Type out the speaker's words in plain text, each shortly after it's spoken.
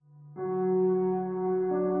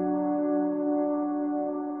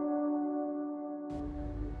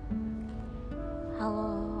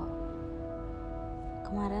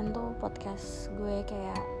podcast gue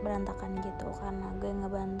kayak berantakan gitu karena gue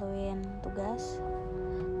ngebantuin tugas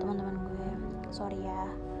teman-teman gue. Sorry ya.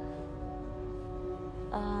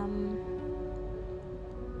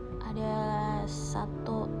 Ada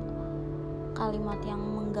satu kalimat yang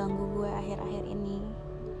mengganggu gue akhir-akhir ini.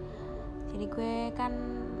 Jadi gue kan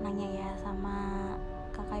nanya ya sama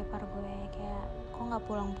kakak ipar gue kayak kok nggak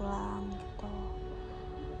pulang-pulang gitu.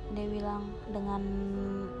 Dia bilang dengan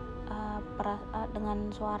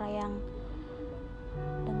dengan suara yang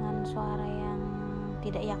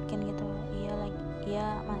tidak yakin gitu.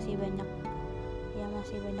 Iya masih banyak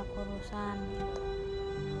urusan gitu.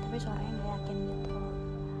 Tapi suaranya nggak yakin gitu.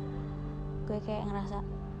 Gue kayak ngerasa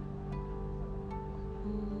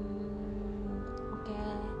oke.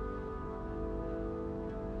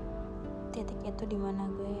 Titik itu dimana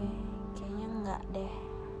gue kayaknya nggak deh.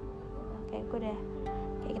 Kayak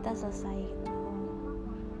kita selesai gitu.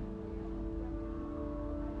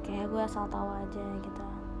 Kayak gue asal tahu aja gitu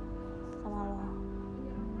sama lo.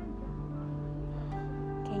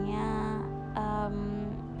 Kayaknya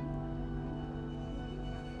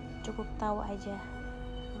cukup tahu aja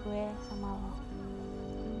gue sama lo.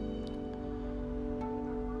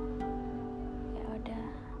 Ya udah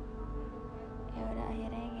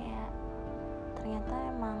akhirnya kayak ternyata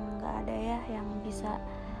emang nggak ada ya yang bisa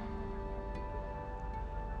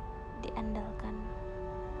diandalkan.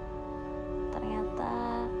 Ternyata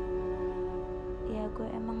ya gue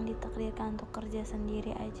emang ditakdirkan untuk kerja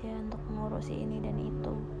sendiri aja, untuk ngurusi ini dan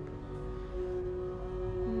itu.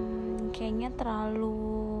 Kayaknya terlalu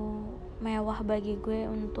mewah bagi gue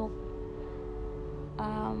untuk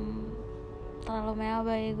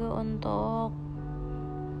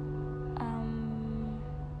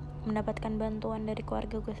mendapatkan bantuan dari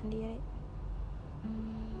keluarga gue sendiri.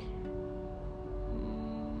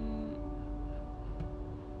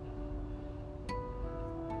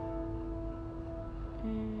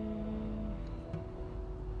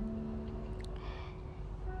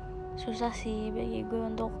 Susah sih bagi gue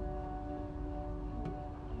untuk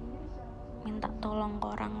minta tolong ke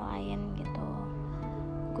orang lain gitu.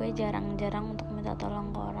 Gue jarang-jarang untuk minta tolong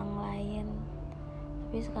ke orang lain.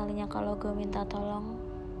 Tapi sekalinya kalau gue minta tolong,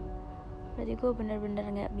 berarti gue bener-bener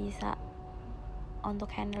gak bisa untuk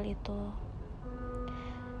handle itu.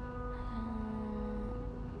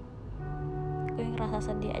 Gue ngerasa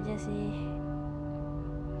sedih aja sih.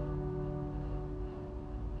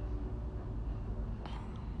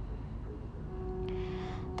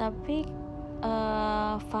 Tapi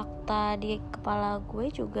fakta di kepala gue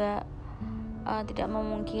juga tidak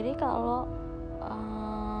memungkiri kalau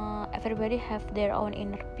everybody have their own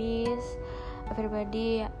inner peace.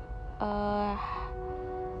 Everybody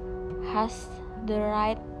has the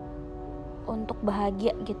right untuk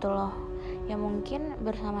bahagia gitu loh. Ya mungkin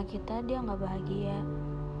bersama kita dia gak bahagia.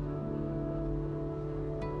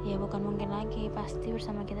 Ya bukan mungkin lagi, pasti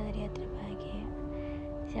bersama kita dia tidak bahagia.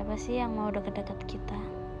 Siapa sih yang mau deket-deket kita?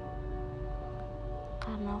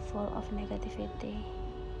 Karena full of negativity.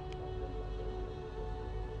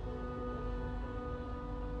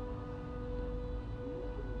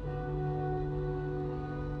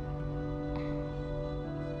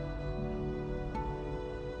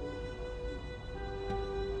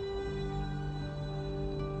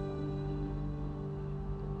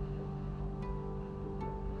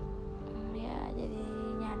 Ya jadi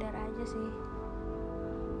nyadar aja sih.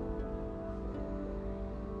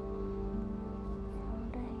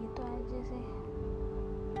 Sih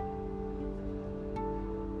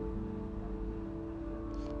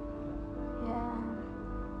ya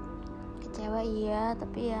kecewa iya,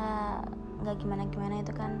 tapi ya nggak gimana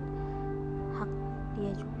itu kan hak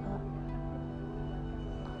dia juga.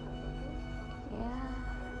 Ya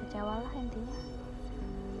kecewa lah, intinya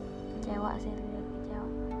kecewa sih.